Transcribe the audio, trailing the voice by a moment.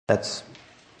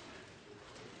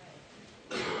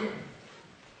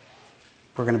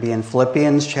We're going to be in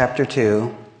Philippians chapter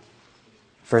 2,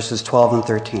 verses 12 and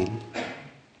 13.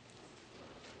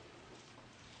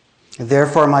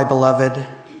 Therefore, my beloved,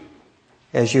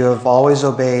 as you have always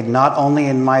obeyed, not only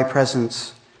in my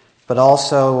presence, but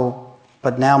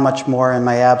now much more in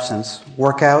my absence,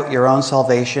 work out your own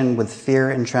salvation with fear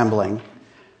and trembling.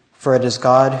 For it is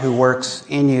God who works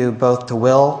in you both to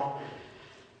will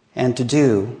and to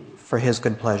do for his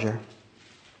good pleasure.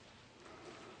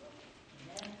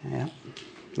 Yeah.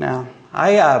 Now,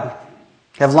 I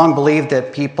have long believed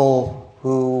that people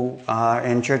who are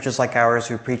in churches like ours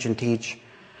who preach and teach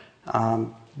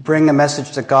bring a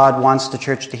message that God wants the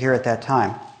church to hear at that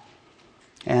time.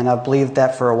 And I've believed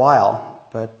that for a while.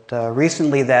 But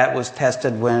recently that was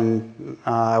tested when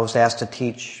I was asked to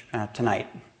teach tonight.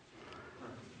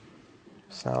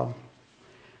 So,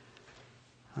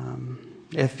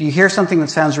 if you hear something that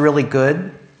sounds really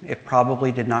good, it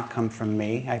probably did not come from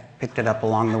me. I picked it up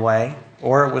along the way,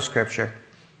 or it was Scripture.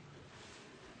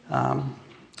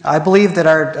 I believe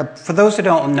that for those who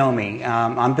don't know me,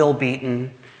 I'm Bill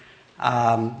Beaton.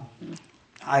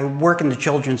 I work in the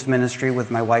children's ministry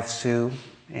with my wife Sue,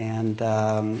 and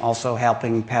also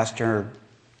helping Pastor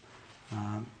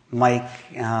Mike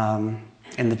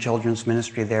in the children's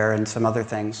ministry there and some other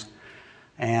things.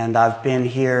 And I've been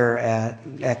here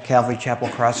at Calvary Chapel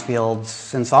Crossfields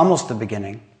since almost the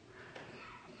beginning.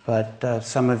 But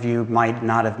some of you might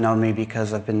not have known me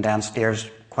because I've been downstairs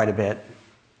quite a bit.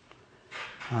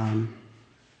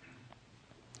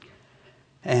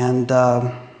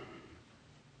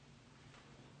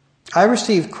 I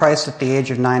received Christ at the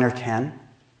age of 9 or 10.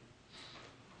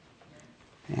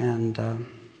 And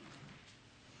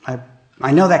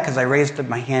I know that because I raised up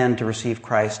my hand to receive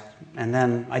Christ, and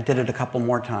then I did it a couple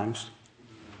more times.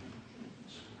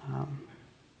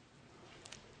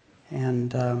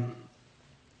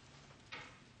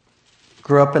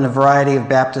 Grew up in a variety of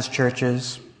Baptist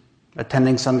churches,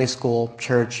 attending Sunday school,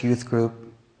 church, youth group,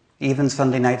 even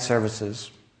Sunday night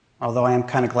services, although I am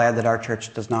kind of glad that our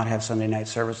church does not have Sunday night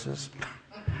services.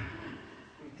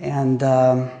 And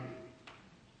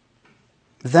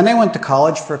then I went to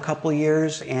college for a couple of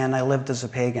years, and I lived as a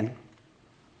pagan.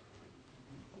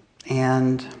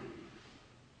 And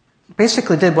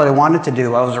basically did what I wanted to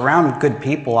do. I was around good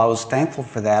people. I was thankful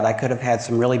for that. I could have had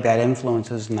some really bad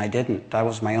influences, and I didn't. I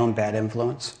was my own bad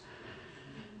influence.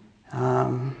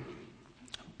 But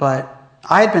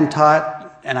I had been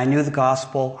taught, and I knew the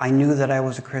gospel. I knew that I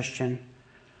was a Christian.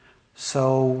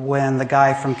 So when the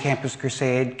guy from Campus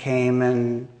Crusade came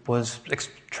and was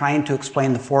trying to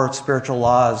explain the 4 spiritual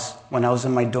laws when I was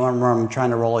in my dorm room trying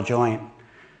to roll a joint,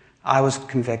 I was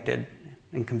convicted,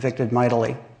 and convicted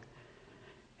mightily.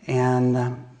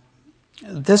 And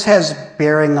this has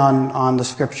bearing on the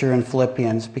scripture in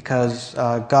Philippians because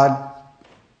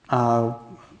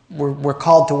we're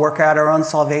called to work out our own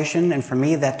salvation, and for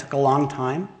me that took a long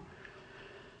time.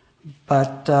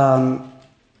 But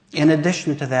in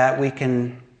addition to that, we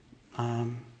can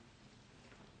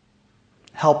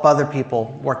help other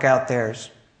people work out theirs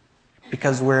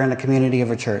because we're in a community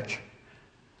of a church.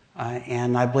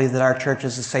 And I believe that our church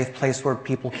is a safe place where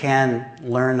people can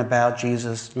learn about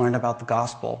Jesus, learn about the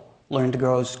gospel, learn to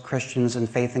grow as Christians in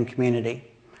faith and community.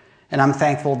 And I'm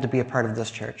thankful to be a part of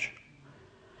this church.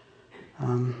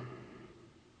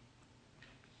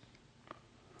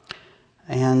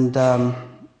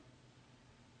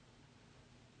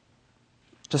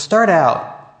 To start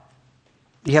out,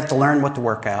 you have to learn what to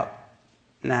work out.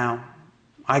 Now,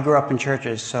 I grew up in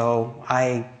churches, so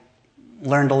I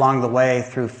learned along the way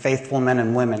through faithful men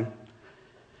and women.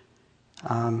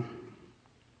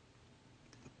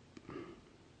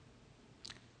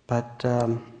 But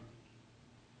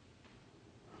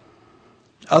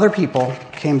other people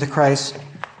came to Christ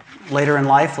later in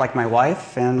life, like my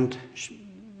wife, and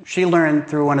she learned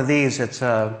through one of these. It's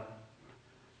a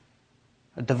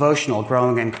devotional,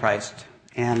 Growing in Christ.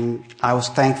 And I was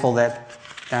thankful that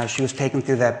she was taken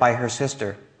through that by her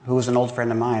sister, who was an old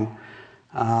friend of mine,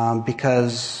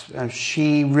 because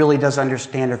she really does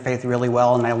understand her faith really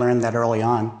well, and I learned that early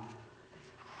on.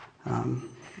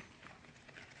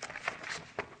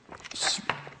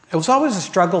 It was always a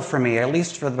struggle for me, at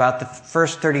least for about the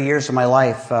first 30 years of my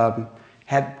life,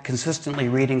 had consistently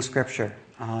reading Scripture,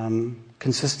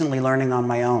 consistently learning on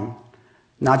my own,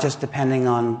 not just depending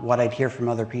on what I'd hear from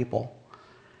other people.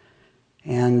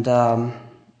 And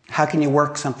how can you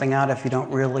work something out if you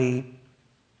don't really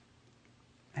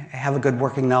have a good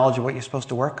working knowledge of what you're supposed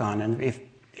to work on? And if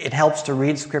it helps to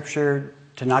read Scripture,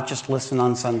 to not just listen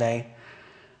on Sunday.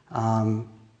 I'm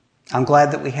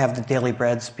glad that we have the daily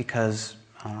breads because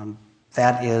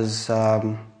That is,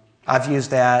 I've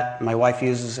used that. My wife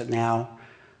uses it now.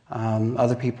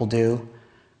 Other people do.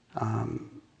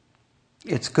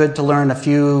 It's good to learn a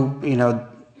few,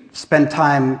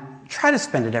 try to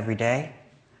spend it every day.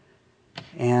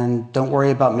 And don't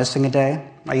worry about missing a day.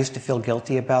 I used to feel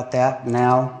guilty about that.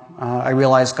 Now I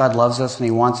realize God loves us and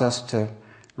He wants us to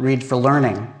read for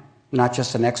learning, not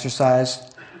just an exercise.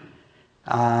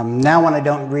 Now when I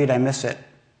don't read, I miss it.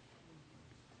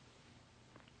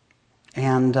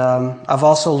 And I've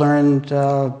also learned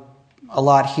a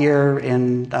lot here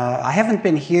I haven't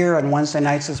been here on Wednesday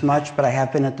nights as much, but I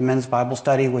have been at the men's Bible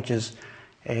study, which is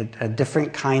a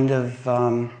different kind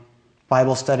of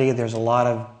Bible study. There's a lot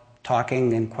of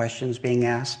talking and questions being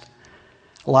asked,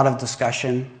 a lot of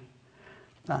discussion.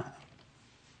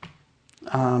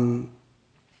 And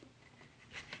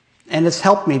it's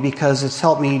helped me because it's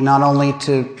helped me not only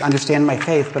to understand my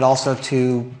faith, but also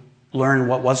to learn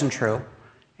what wasn't true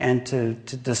and to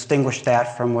distinguish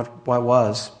that from what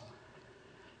was.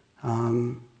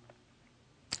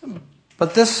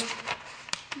 But this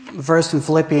verse in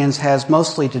Philippians has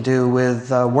mostly to do with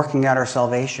working out our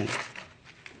salvation.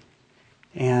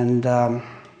 And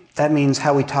that means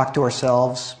how we talk to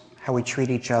ourselves, how we treat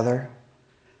each other,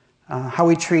 how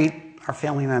we treat our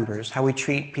family members, how we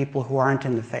treat people who aren't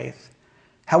in the faith,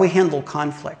 how we handle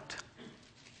conflict.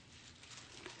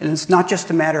 And it's not just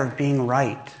a matter of being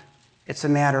right. It's a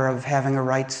matter of having a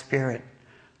right spirit,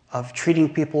 of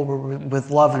treating people with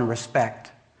love and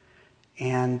respect.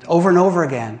 And over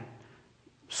again,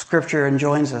 Scripture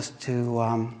enjoins us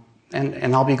to,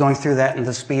 and I'll be going through that in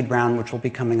the speed round, which will be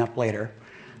coming up later.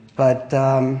 But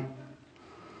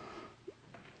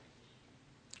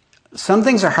some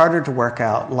things are harder to work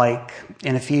out, like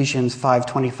in Ephesians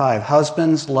 5:25.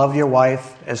 Husbands, love your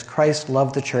wife as Christ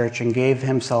loved the church and gave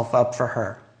himself up for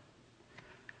her.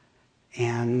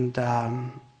 And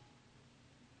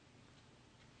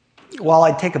while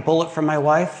I'd take a bullet for my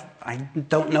wife, I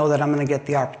don't know that I'm going to get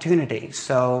the opportunity.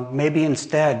 So maybe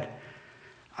instead,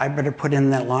 I better put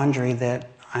in that laundry that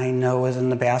I know is in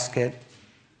the basket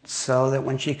so that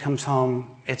when she comes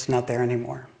home, it's not there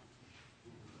anymore.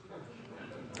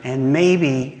 And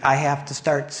maybe I have to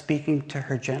start speaking to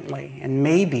her gently. And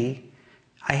maybe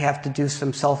I have to do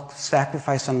some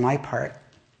self-sacrifice on my part.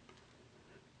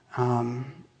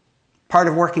 Part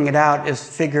of working it out is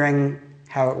figuring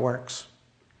how it works.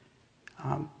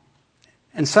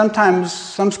 And sometimes,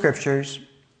 some scriptures,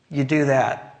 you do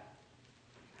that.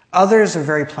 Others are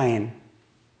very plain.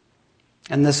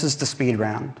 And this is the speed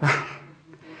round.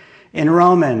 In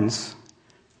Romans,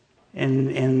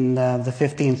 in the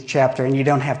 15th chapter, and you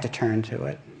don't have to turn to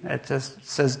it, it just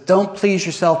says, don't please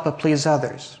yourself, but please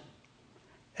others.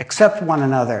 Accept one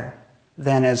another,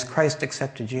 then as Christ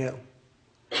accepted you.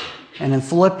 And in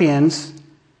Philippians,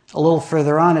 a little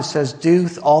further on, it says, do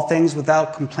all things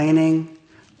without complaining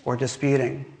or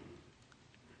disputing.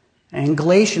 And in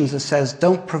Galatians, it says,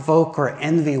 don't provoke or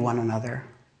envy one another.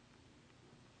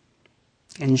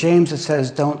 In James, it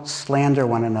says, don't slander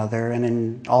one another.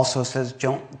 And it also says,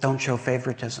 don't show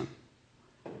favoritism.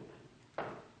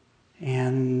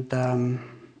 And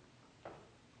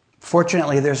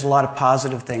fortunately, there's a lot of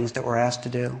positive things that we're asked to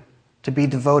do. To be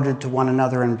devoted to one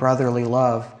another in brotherly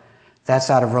love.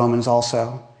 That's out of Romans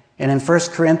also. And in 1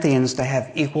 Corinthians, to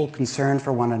have equal concern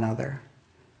for one another.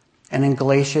 And in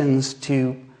Galatians,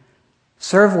 to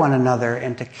serve one another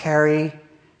and to carry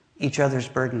each other's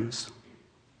burdens.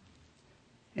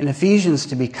 In Ephesians,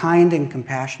 to be kind and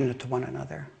compassionate to one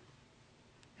another.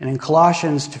 And in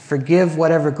Colossians, to forgive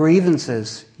whatever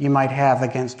grievances you might have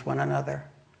against one another.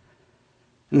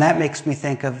 And that makes me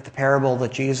think of the parable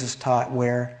that Jesus taught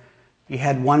where you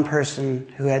had one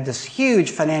person who had this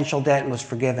huge financial debt and was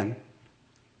forgiven.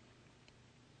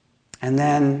 And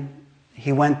then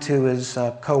he went to his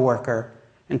coworker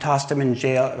and tossed him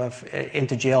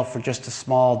into jail for just a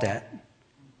small debt.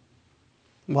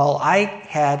 Well, I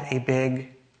had a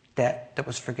big debt that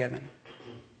was forgiven.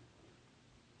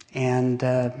 And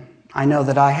I know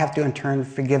that I have to in turn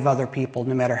forgive other people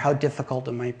no matter how difficult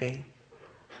it might be.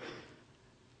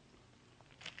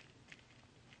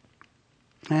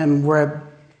 And we're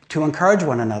to encourage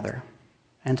one another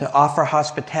and to offer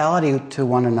hospitality to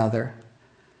one another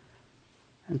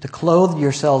and to clothe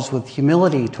yourselves with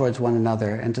humility towards one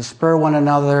another and to spur one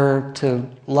another to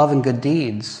love and good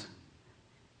deeds.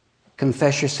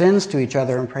 Confess your sins to each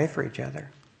other and pray for each other.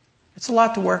 It's a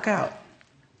lot to work out.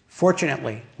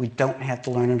 Fortunately, we don't have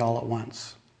to learn it all at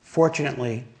once.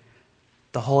 Fortunately,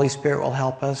 the Holy Spirit will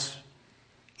help us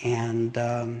and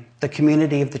the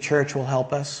community of the church will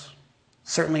help us.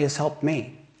 Certainly has helped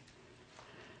me.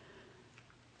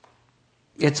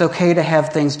 It's okay to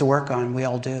have things to work on. We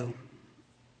all do.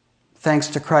 thanks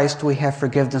to Christ, we have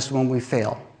forgiveness when we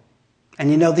fail. And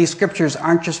you know, these scriptures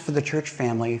aren't just for the church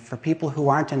family, for people who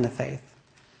aren't in the faith.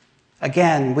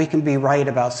 Again, we can be right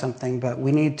about something, but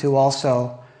we need to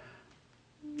also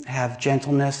have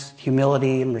gentleness,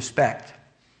 humility, and respect.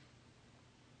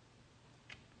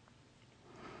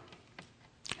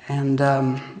 And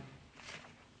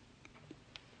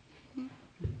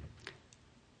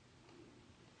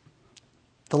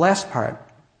the last part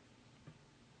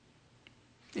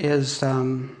is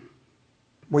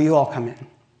where you all come in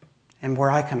and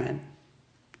where I come in.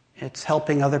 It's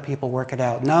helping other people work it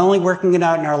out. Not only working it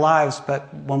out in our lives,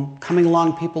 but when coming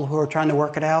along people who are trying to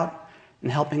work it out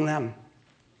and helping them.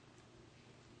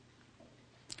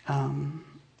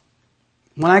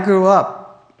 When I grew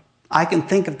up, I can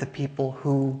think of the people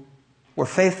who were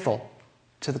faithful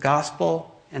to the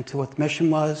gospel and to what the mission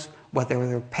was, whether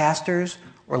they were pastors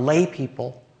or lay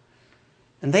people,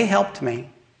 and they helped me.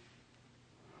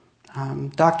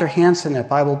 Dr. Hansen at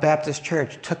Bible Baptist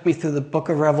Church took me through the book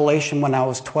of Revelation when I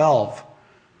was 12.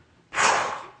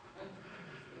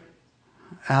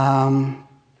 And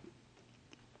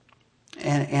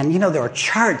you know, there were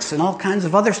charts and all kinds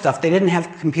of other stuff. They didn't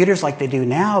have computers like they do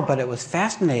now, but it was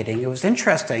fascinating. It was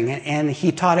interesting. And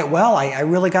he taught it well. I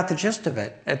really got the gist of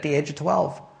it at the age of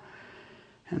 12.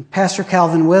 And Pastor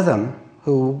Calvin Witham,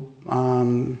 who,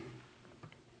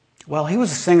 well, he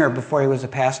was a singer before he was a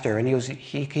pastor, and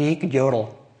he could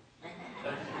yodel.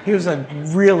 He was a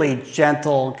really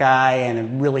gentle guy and a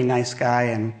really nice guy.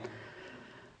 And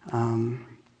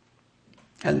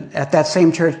at that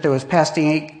same church, there was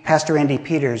Pastor Andy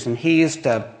Peters, and he used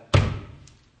to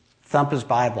thump his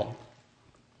Bible.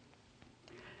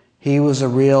 He was a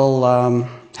real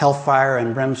hellfire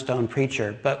and brimstone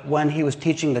preacher. But when he was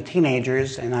teaching the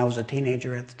teenagers, and I was a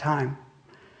teenager at the time,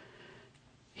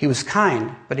 he was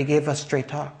kind, but he gave us straight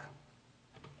talk.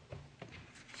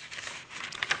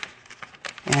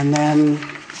 And then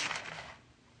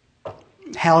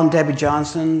Hal and Debbie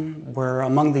Johnson were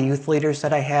among the youth leaders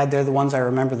that I had. They're the ones I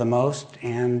remember the most.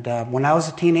 And when I was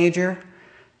a teenager,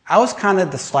 I was kind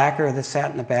of the slacker that sat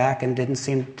in the back and didn't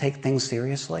seem to take things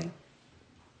seriously.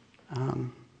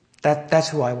 That's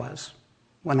who I was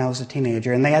when I was a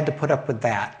teenager, and they had to put up with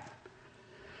that.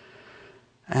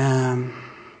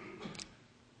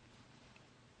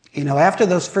 You know, after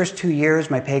those first 2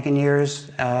 years, my pagan years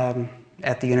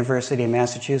at the University of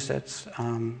Massachusetts,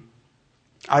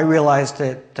 I realized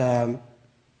that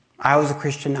I was a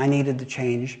Christian, I needed to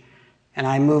change, and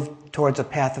I moved towards a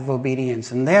path of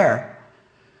obedience. And there,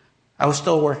 I was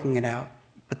still working it out,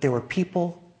 but there were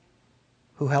people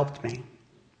who helped me.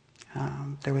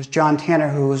 There was John Tanner,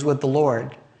 who was with the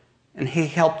Lord, and he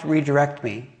helped redirect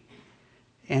me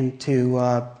into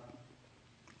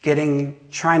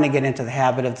trying to get into the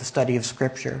habit of the study of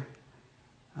Scripture.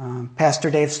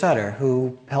 Pastor Dave Sutter,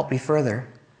 who helped me further.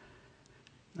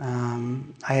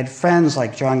 I had friends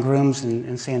like John Grooms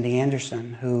and Sandy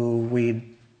Anderson who we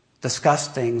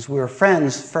discussed things. We were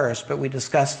friends first, but we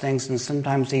discussed things and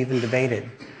sometimes even debated.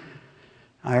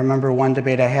 I remember one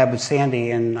debate I had with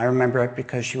Sandy, and I remember it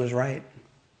because she was right.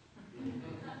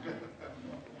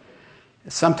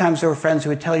 Sometimes there were friends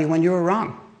who would tell you when you were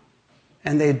wrong,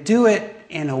 and they'd do it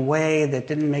in a way that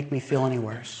didn't make me feel any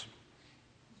worse.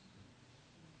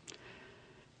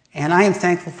 And I am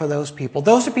thankful for those people.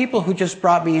 Those are people who just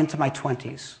brought me into my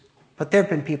 20s. But there have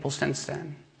been people since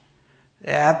then.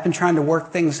 I've been trying to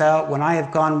work things out. When I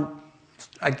have gone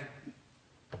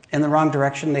in the wrong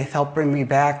direction, they've helped bring me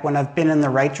back. When I've been in the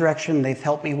right direction, they've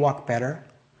helped me walk better.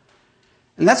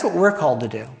 And that's what we're called to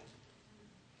do.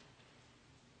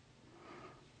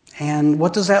 And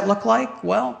what does that look like?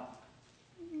 Well,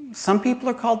 some people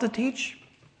are called to teach.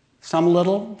 Some a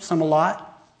little, some a lot.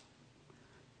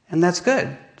 And that's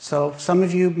good. So some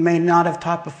of you may not have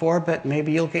taught before, but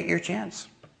maybe you'll get your chance.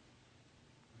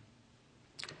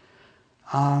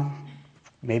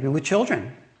 Maybe with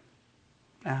children.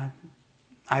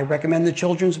 I recommend the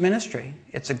children's ministry.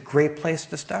 It's a great place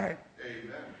to start.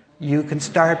 Amen. You can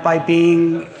start by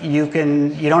you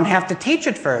don't have to teach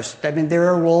at first. I mean, there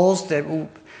are roles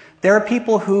there are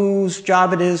people whose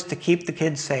job it is to keep the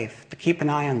kids safe, to keep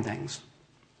an eye on things.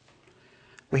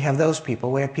 We have those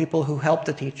people. We have people who help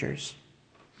the teachers.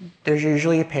 There's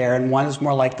usually a pair, and one is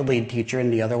more like the lead teacher,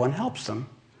 and the other one helps them.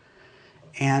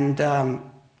 And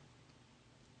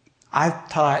I've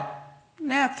taught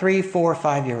 3, 4,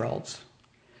 5-year-olds.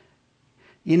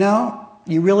 You know,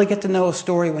 you really get to know a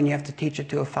story when you have to teach it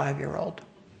to a 5-year-old.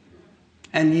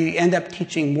 And you end up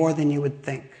teaching more than you would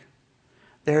think.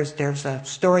 There's a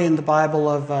story in the Bible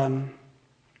of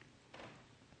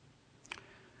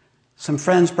some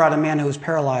friends brought a man who was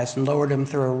paralyzed and lowered him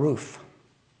through a roof.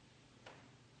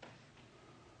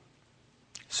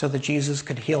 so that Jesus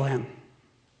could heal him.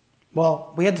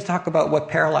 Well, we had to talk about what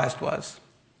paralyzed was.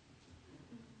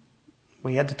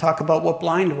 We had to talk about what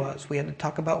blind was. We had to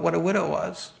talk about what a widow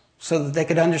was so that they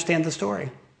could understand the story.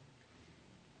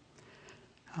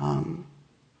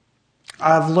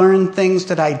 I've learned things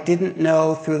that I didn't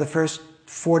know through the first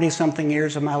 40-something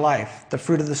years of my life. The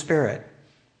fruit of the Spirit: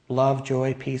 love,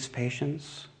 joy, peace,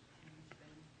 patience,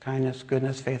 kindness,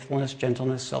 goodness, faithfulness,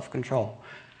 gentleness, self-control.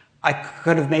 I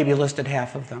could have maybe listed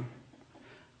half of them.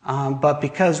 But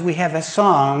because we have a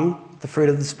song, "The fruit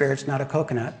of the Spirit's not a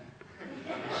coconut,"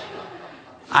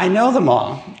 I know them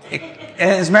all.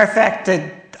 As a matter of fact,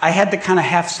 I had to kind of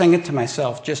half sing it to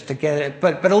myself just to get it,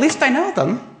 but at least I know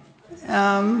them.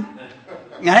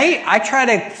 I try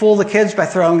to fool the kids by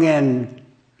throwing in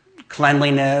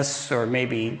cleanliness or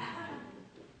maybe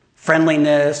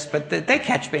friendliness, but they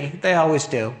catch me. They always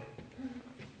do.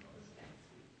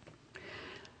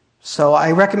 So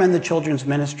I recommend the children's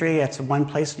ministry. It's one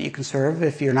place that you can serve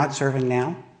if you're not serving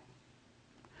now.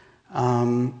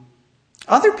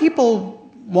 Other people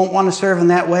won't want to serve in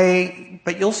that way,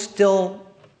 but you'll still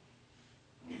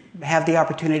have the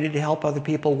opportunity to help other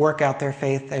people work out their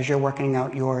faith as you're working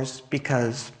out yours,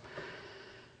 because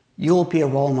you'll be a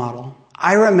role model.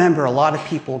 I remember a lot of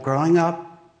people growing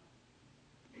up,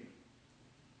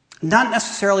 not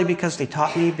necessarily because they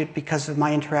taught me, but because of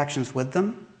my interactions with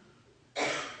them.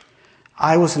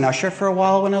 I was an usher for a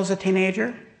while when I was a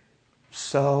teenager.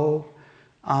 So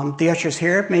the ushers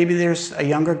here, maybe there's a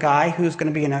younger guy who's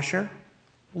going to be an usher.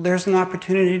 Well, there's an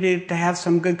opportunity to have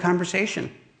some good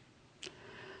conversation.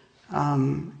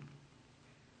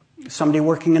 Somebody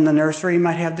working in the nursery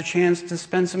might have the chance to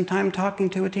spend some time talking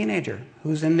to a teenager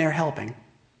who's in there helping.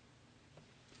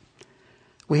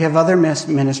 We have other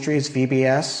ministries,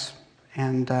 VBS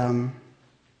and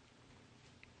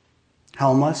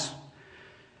homeless,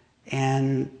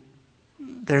 and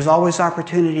there's always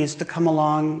opportunities to come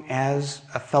along as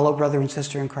a fellow brother and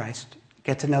sister in Christ.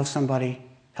 Get to know somebody,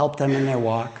 help them in their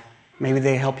walk. Maybe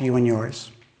they help you in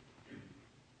yours.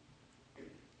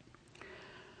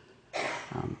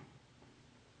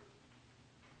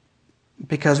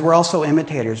 Because we're also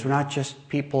imitators. We're not just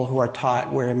people who are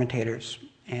taught, we're imitators.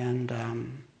 And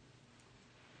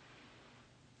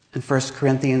in 1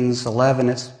 Corinthians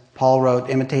 11, Paul wrote,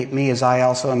 "Imitate me as I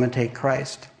also imitate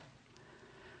Christ."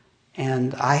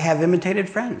 And I have imitated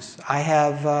friends. I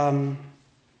have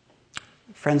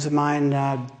friends of mine,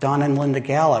 Don and Linda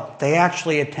Gallup. They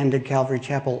actually attended Calvary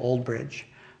Chapel, Old Bridge,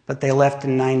 but they left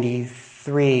in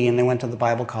 93 and they went to the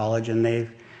Bible college,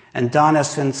 and Don has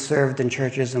since served in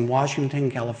churches in Washington,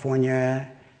 California,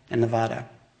 and Nevada.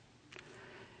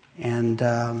 And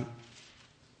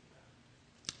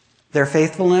their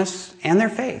faithfulness and their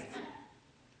faith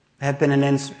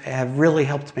have really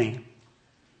helped me.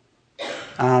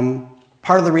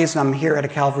 Part of the reason I'm here at a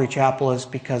Calvary Chapel is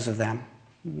because of them.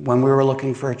 When we were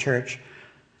looking for a church,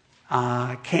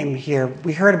 came here.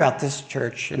 We heard about this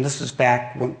church, and this is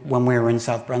back when we were in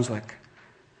South Brunswick.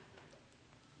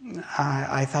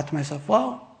 I thought to myself,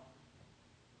 well,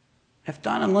 if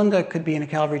Don and Linda could be in a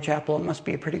Calvary Chapel, it must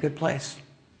be a pretty good place.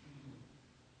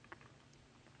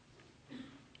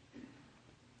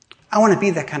 I want to be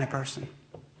that kind of person.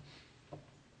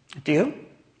 Do you?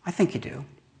 I think you do.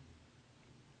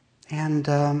 And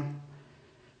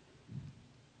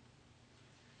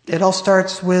it all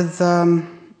starts with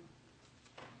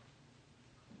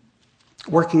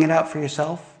working it out for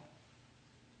yourself.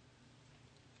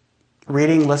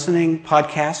 Reading, listening,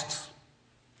 podcasts.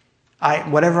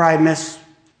 Whatever I miss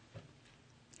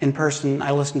in person,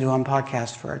 I listen to on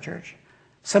podcast for our church.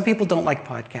 Some people don't like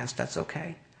podcasts. That's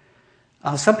okay.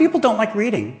 Some people don't like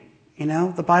reading. You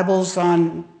know, the Bible's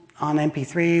on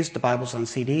MP3s, the Bible's on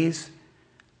CDs.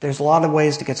 There's a lot of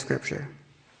ways to get scripture.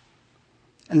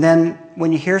 And then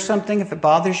when you hear something, if it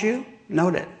bothers you,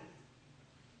 note it.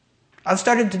 I've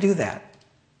started to do that.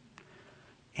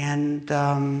 And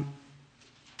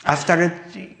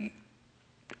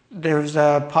there's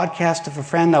a podcast of a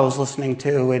friend I was listening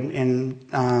to in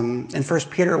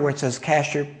 1 Peter where it says,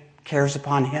 "Cast your cares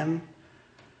upon him."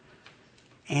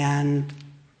 And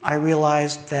I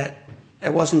realized that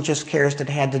it wasn't just cares that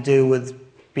had to do with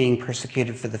being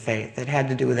persecuted for the faith. It had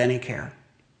to do with any care.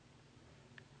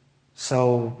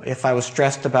 So if I was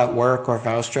stressed about work or if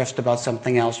I was stressed about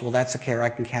something else, well, that's a care I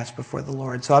can cast before the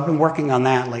Lord. So I've been working on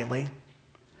that lately.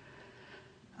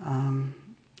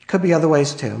 Could be other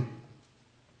ways too.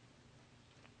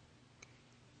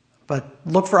 But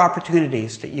look for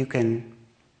opportunities that you can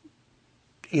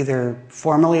either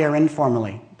formally or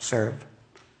informally serve.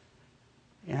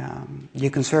 You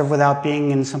can serve without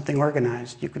being in something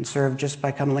organized. You can serve just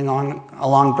by coming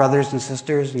along brothers and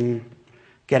sisters and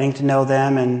getting to know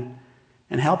them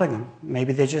and helping them.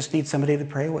 Maybe they just need somebody to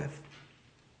pray with.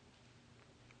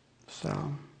 So,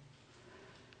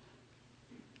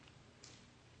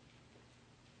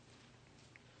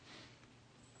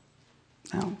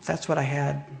 well, that's what I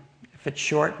had. If it's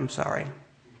short, I'm sorry.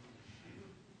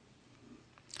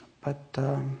 But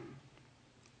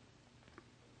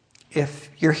if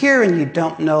you're here and you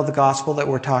don't know the gospel that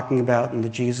we're talking about and the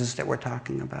Jesus that we're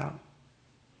talking about,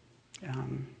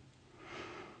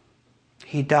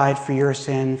 he died for your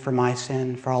sin, for my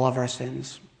sin, for all of our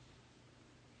sins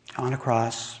on a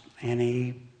cross, and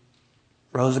he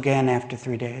rose again after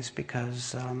 3 days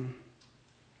because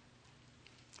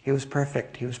he was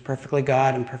perfect. He was perfectly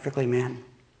God and perfectly man.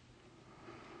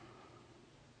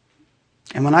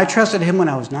 And when I trusted him when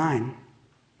I was 9,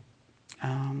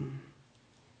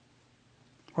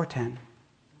 or 10,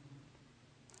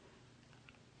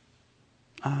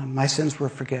 my sins were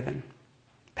forgiven,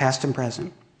 past and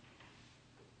present.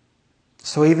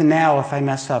 So even now, if I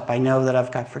mess up, I know that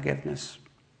I've got forgiveness.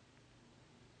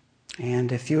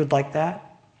 And if you would like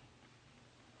that,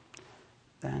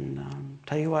 then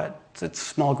tell you what, it's a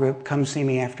small group. Come see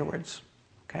me afterwards,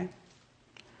 okay?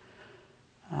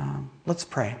 Let's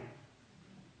pray.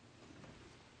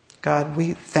 God,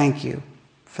 we thank you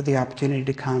for the opportunity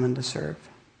to come and to serve,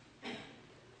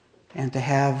 and to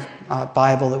have a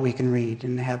Bible that we can read,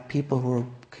 and to have people who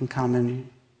can come and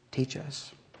teach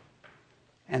us,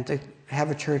 and to have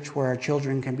a church where our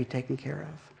children can be taken care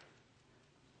of.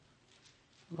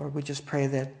 Lord, we just pray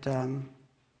that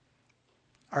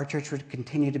our church would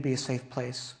continue to be a safe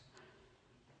place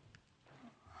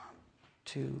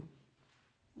to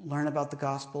learn about the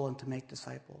gospel and to make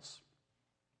disciples.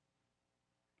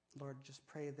 Lord, just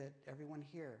pray that everyone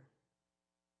here